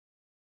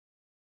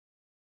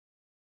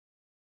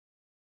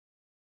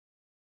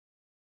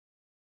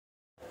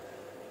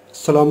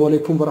Assalamu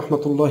alaikum wa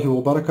rahmatullahi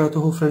wa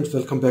barakatuhu. Friends,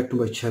 welcome back to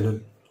my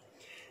channel.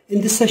 In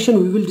this session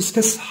we will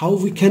discuss how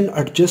we can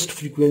adjust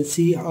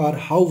frequency or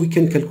how we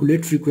can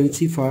calculate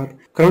frequency for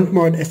current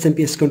mode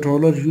SMPS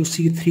controller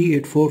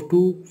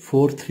UC3842,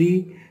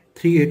 43,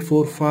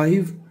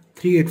 3845,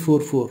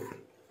 3844.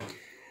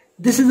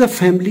 This is a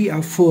family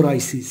of 4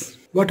 ICs.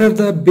 What are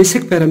the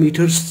basic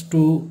parameters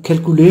to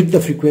calculate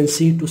the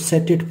frequency to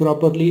set it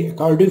properly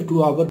according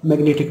to our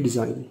magnetic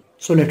design?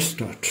 So let's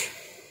start.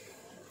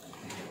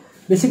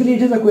 Basically,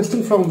 it is a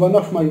question from one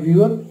of my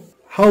viewers,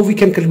 how we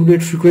can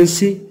calculate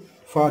frequency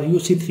for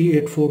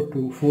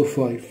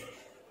UC384245.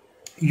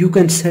 You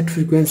can set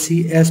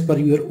frequency as per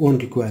your own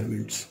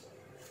requirements.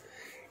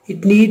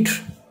 It needs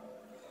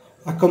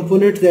a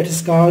component that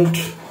is called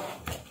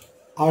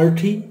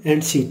RT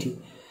and CT.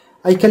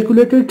 I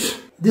calculated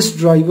this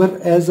driver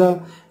as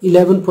a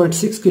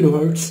 11.6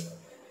 kilohertz.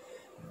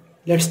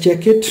 Let's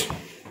check it.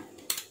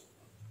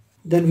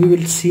 Then we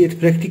will see it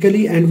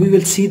practically and we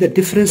will see the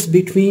difference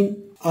between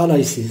all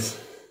ICs.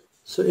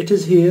 So it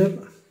is here.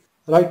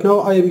 Right now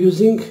I am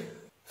using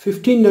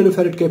 15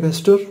 nanofarad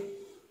capacitor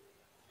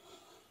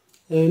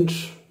and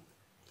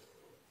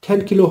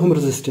 10 kilo ohm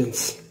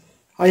resistance.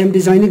 I am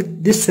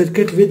designing this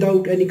circuit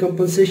without any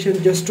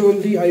compensation, just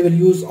only I will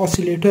use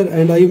oscillator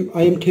and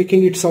I am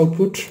taking its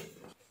output.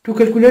 To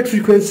calculate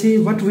frequency,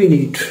 what we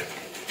need?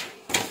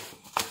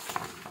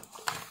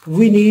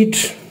 We need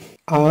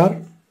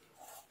R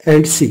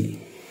and C.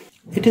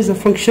 It is a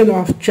function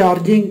of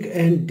charging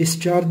and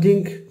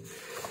discharging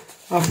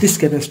of this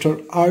capacitor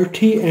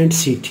RT and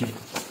CT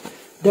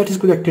that is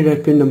connected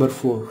at pin number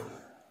 4.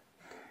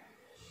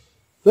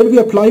 When we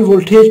apply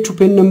voltage to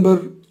pin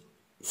number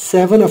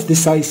 7 of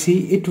this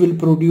IC, it will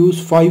produce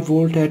 5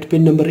 volt at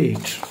pin number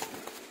 8.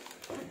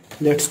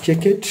 Let's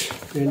check it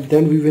and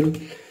then we will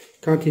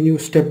continue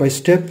step by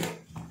step.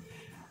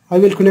 I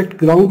will connect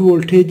ground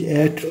voltage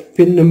at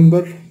pin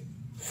number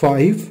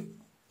 5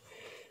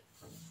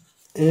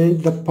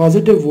 and the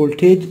positive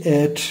voltage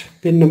at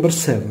pin number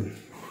 7.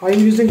 I am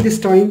using this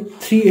time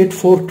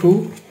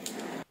 3842.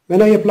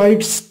 When I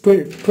applied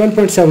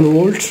 12.7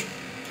 volts,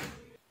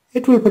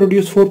 it will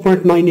produce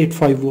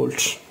 4.985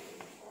 volts.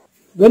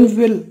 When we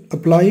will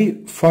apply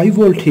 5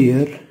 volt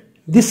here,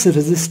 this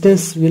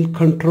resistance will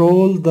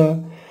control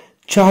the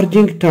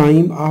charging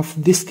time of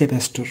this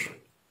capacitor.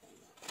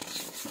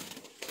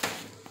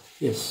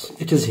 Yes,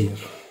 it is here.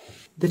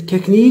 The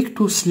technique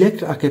to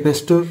select a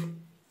capacitor,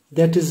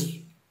 that is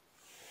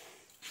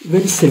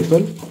very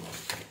simple,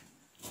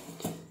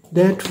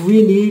 that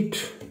we need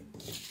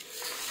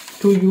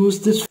to use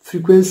this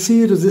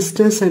frequency,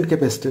 resistance and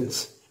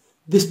capacitance,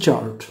 this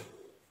chart.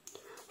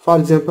 For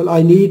example,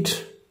 I need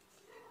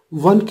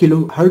 1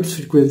 kilohertz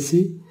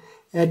frequency.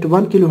 At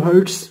 1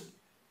 kilohertz,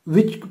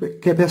 which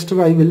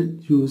capacitor I will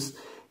use?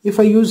 If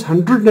I use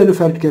 100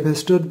 nanofarad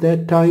capacitor,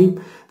 that time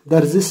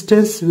the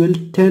resistance will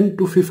 10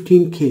 to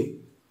 15k,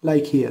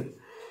 like here.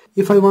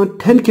 If I want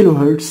 10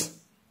 kilohertz,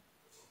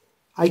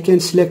 I can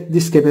select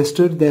this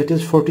capacitor, that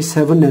is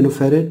 47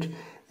 nanofarad.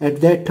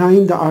 At that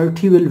time the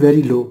RT will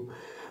very low.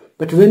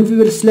 But when we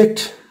will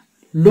select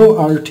low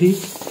RT,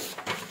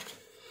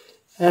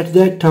 at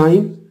that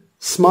time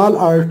small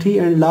RT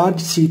and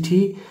large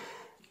CT,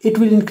 it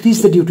will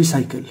increase the duty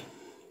cycle.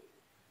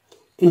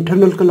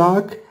 Internal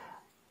clock,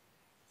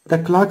 the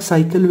clock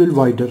cycle will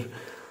wider.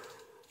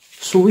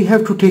 So we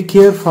have to take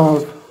care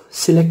for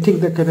selecting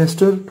the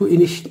capacitor to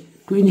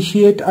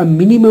initiate a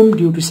minimum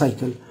duty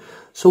cycle.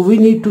 So we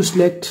need to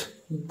select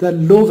the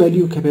low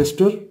value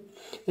capacitor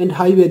and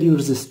high value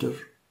resistor.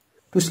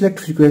 To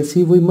select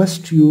frequency, we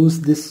must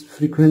use this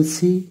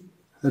frequency,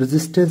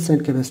 resistance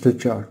and capacitor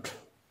chart.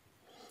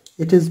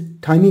 It is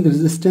timing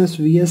resistance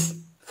vs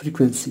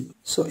frequency.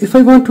 So if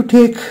I want to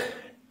take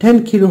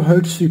 10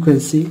 kilohertz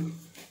frequency,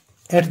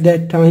 at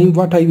that time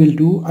what I will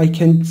do, I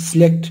can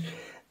select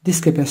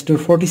this capacitor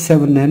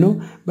 47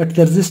 nano, but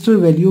the resistor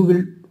value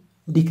will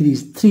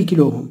decrease 3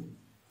 kilo ohm.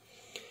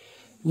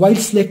 While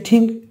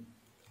selecting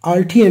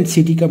RT and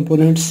CT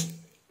components,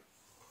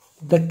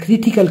 the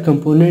critical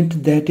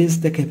component, that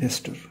is the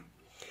capacitor,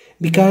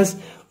 because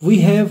we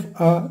have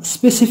a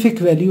specific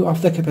value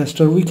of the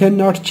capacitor, we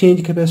cannot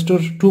change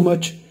capacitor too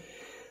much.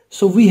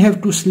 So we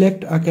have to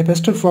select a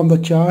capacitor from the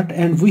chart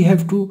and we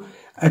have to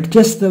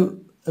adjust the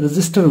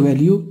resistor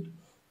value.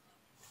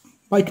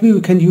 Might be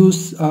we can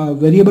use a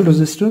variable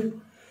resistor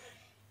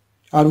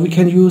or we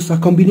can use a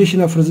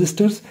combination of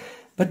resistors,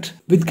 but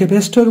with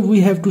capacitor we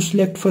have to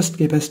select first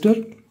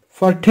capacitor.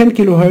 For 10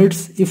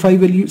 kilohertz, if I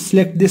will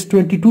select this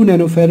 22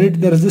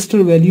 nanofarad, the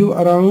resistor value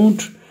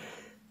around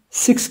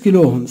 6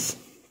 kilo ohms.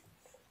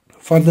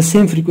 For the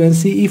same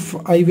frequency, if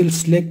I will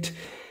select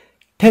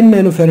 10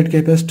 nanofarad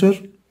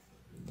capacitor,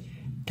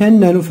 10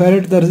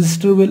 nanofarad, the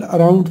resistor will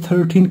around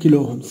 13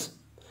 kilo ohms.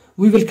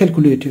 We will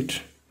calculate it.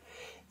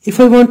 If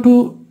I want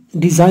to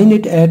design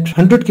it at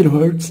 100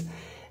 kilohertz,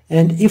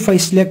 and if I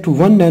select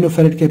 1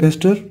 nanofarad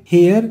capacitor,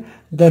 here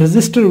the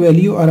resistor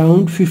value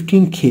around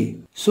 15k.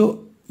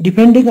 So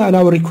depending on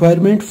our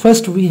requirement,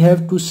 first we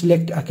have to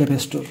select a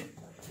capacitor.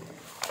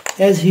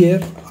 As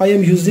here I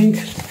am using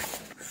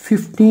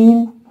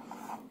 15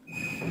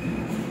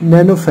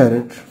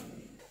 nanofarad,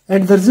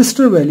 and the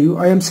resistor value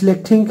I am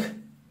selecting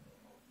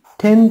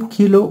 10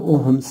 kilo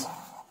ohms.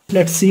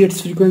 Let's see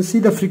its frequency.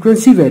 The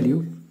frequency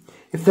value,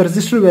 if the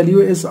resistor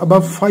value is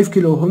above 5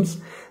 kilo ohms,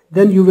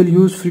 then you will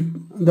use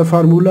the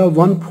formula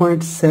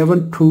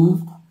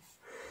 1.72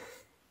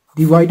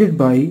 divided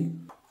by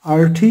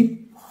RT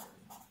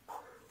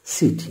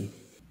CT.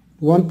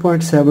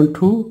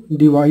 1.72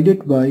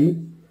 divided by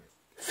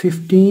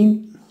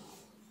 15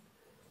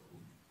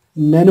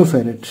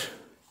 nanofarad,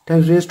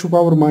 10 raised to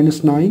power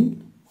minus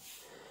 9,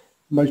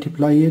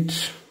 multiply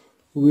it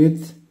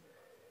with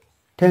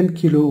 10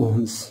 kilo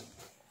ohms.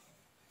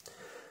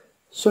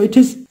 So it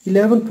is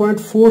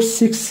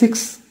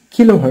 11.466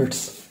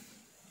 kilohertz.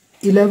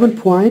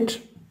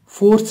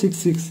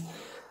 11.466,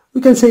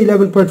 we can say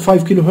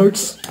 11.5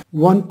 kilohertz.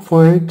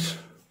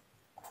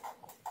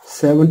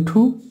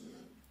 1.72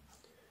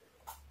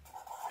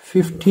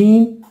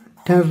 15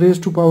 10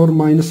 raised to power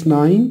minus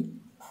 9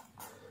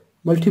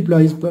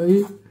 multiplies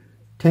by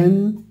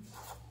 10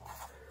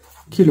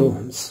 kilo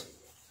ohms.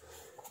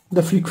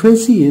 The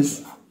frequency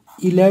is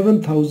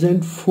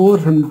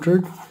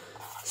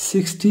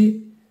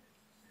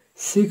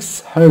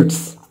 11,466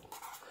 hertz.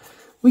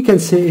 We can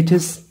say it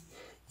is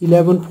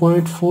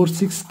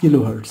 11.46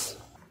 kilohertz.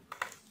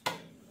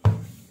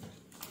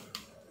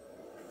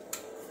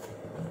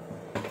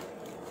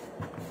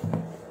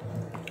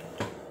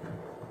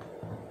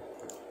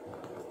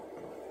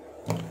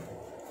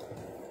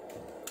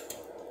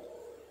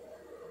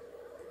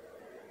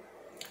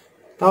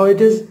 Now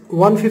it is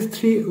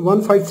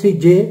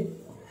 153J,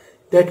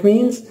 that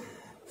means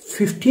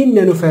 15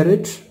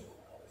 nanofarad,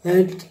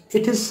 and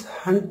it is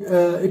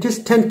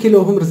 10 kilo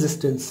ohm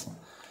resistance.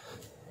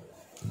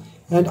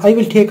 And I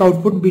will take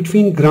output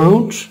between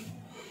ground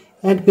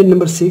and pin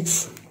number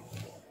 6.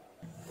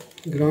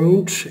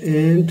 Ground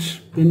and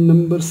pin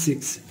number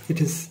 6.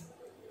 It is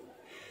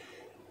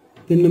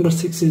pin number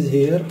 6 is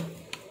here.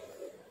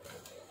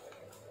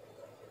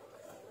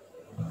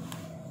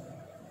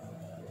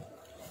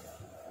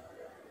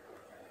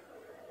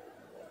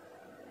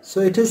 So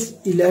it is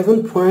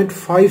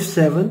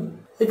 11.57.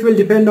 It will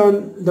depend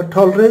on the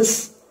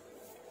tolerance.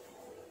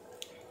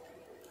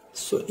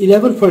 So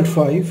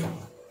 11.5.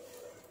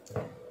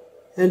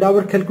 And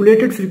our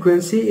calculated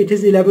frequency, it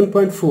is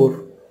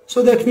 11.4.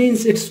 So that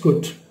means it's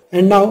good.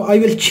 And now I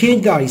will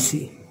change the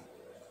IC.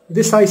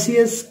 This IC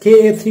is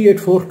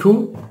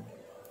KA3842.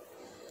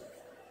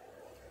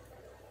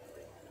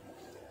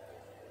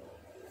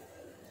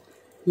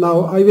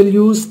 Now I will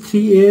use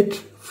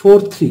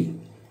 3843.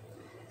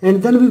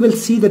 And then we will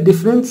see the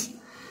difference.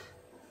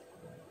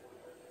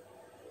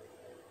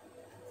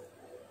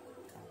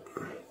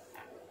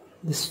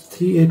 This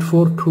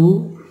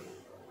 3842.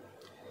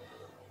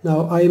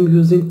 Now I am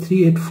using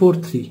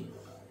 3843.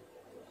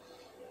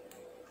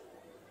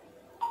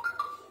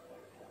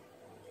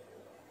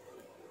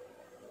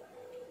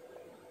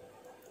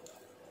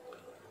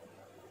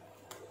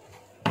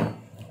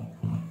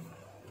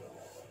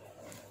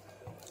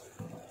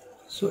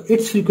 So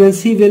its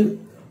frequency will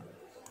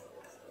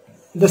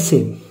the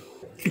same.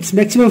 Its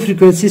maximum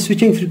frequency,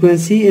 switching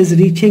frequency, is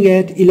reaching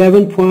at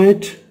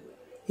 11.8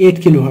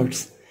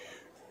 kilohertz.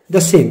 The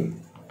same.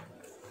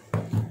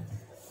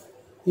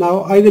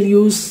 Now I will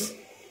use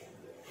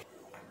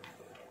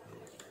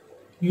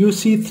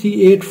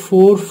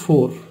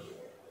UC3844.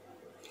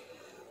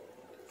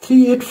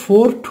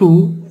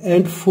 3842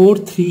 and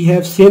 43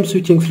 have same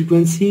switching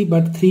frequency,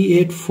 but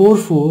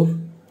 3844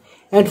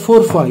 and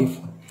 45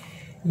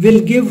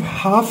 will give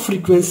half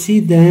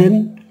frequency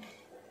than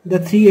the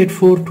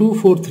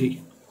 3842-43.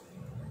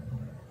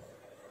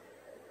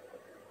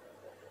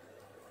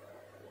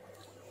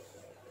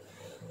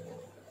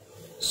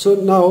 So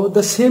now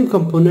the same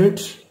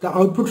component, the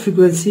output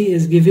frequency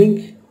is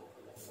giving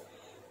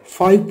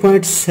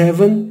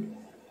 5.7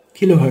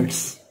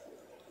 kilohertz.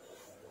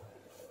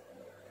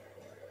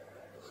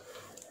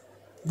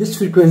 This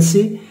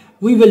frequency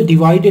we will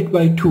divide it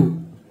by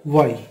 2.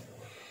 Why?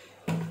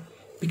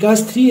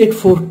 Because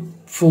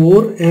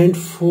 3844 and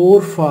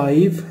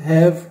 45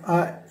 have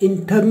an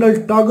internal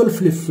toggle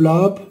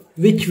flip-flop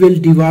which will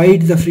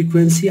divide the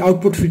frequency,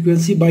 output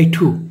frequency, by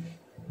 2.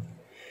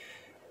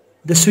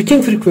 The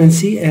switching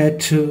frequency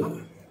at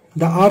the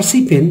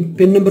RC pin,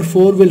 pin number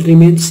 4, will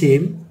remain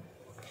same.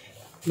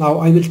 Now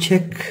I will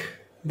check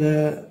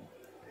the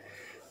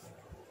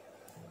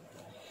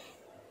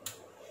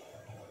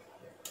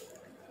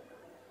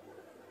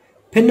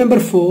pin number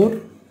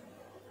 4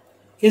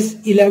 is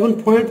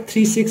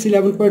 11.36,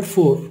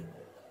 11.4.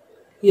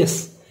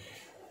 Yes.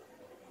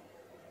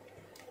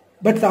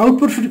 But the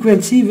output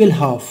frequency will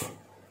halve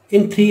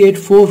in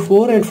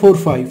 3844 and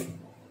 45.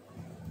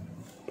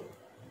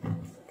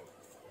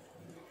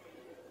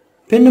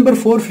 Pin number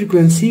 4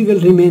 frequency will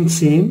remain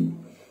same,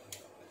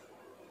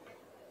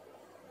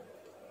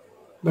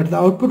 but the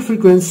output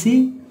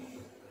frequency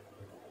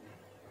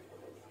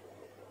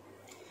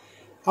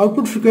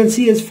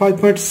is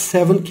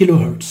 5.7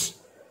 kilohertz.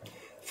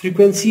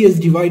 Frequency is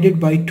divided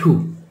by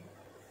 2.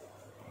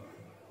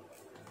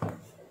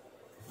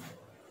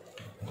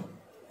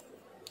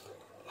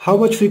 how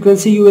much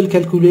frequency you will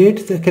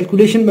calculate. The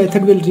calculation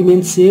method will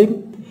remain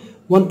same,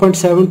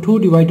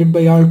 1.72 divided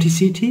by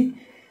RTCT,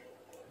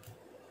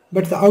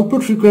 but the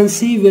output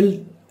frequency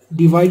will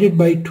divided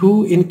by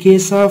 2 in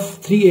case of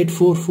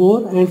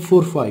 3844 and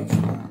 45.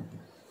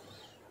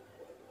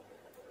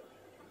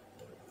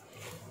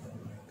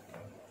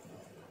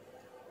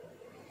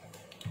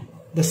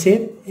 The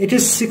same, it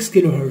is 6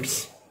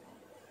 kilohertz.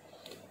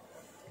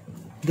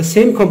 The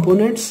same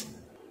components,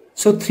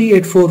 so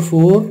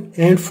 3844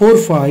 and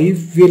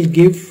 45 will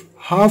give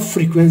half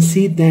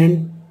frequency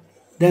than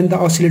the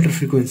oscillator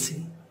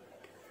frequency.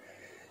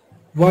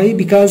 Why?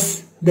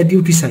 Because the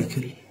duty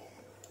cycle.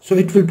 So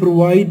it will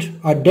provide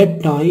a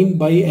dead time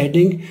by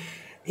adding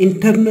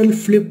internal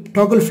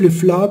toggle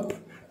flip-flop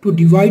to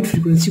divide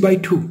frequency by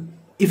 2.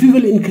 If we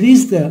will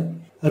increase the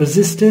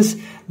resistance,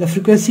 the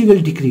frequency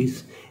will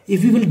decrease.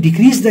 If we will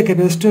decrease the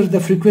capacitor, the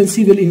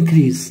frequency will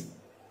increase.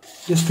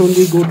 Just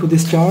only go to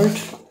this chart.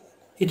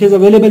 It is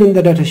available in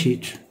the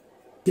datasheet.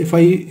 If I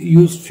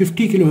use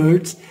 50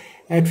 kilohertz,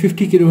 at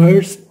 50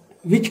 kilohertz,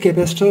 which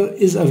capacitor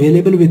is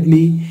available with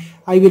me,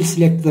 I will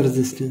select the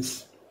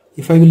resistance.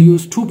 If I will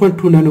use 2.2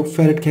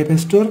 nanofarad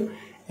capacitor,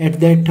 at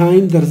that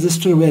time the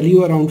resistor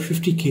value around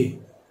 50k.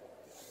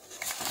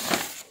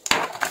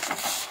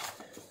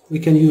 We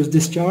can use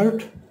this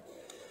chart.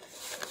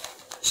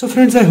 So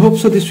friends, I hope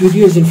so this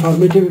video is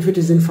informative. If it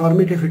is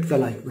informative, hit the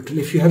like button.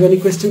 If you have any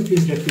question,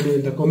 please let me know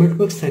in the comment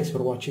box. Thanks for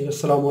watching.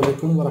 Assalamu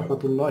alaikum wa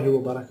rahmatullahi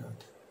wa barakatuh.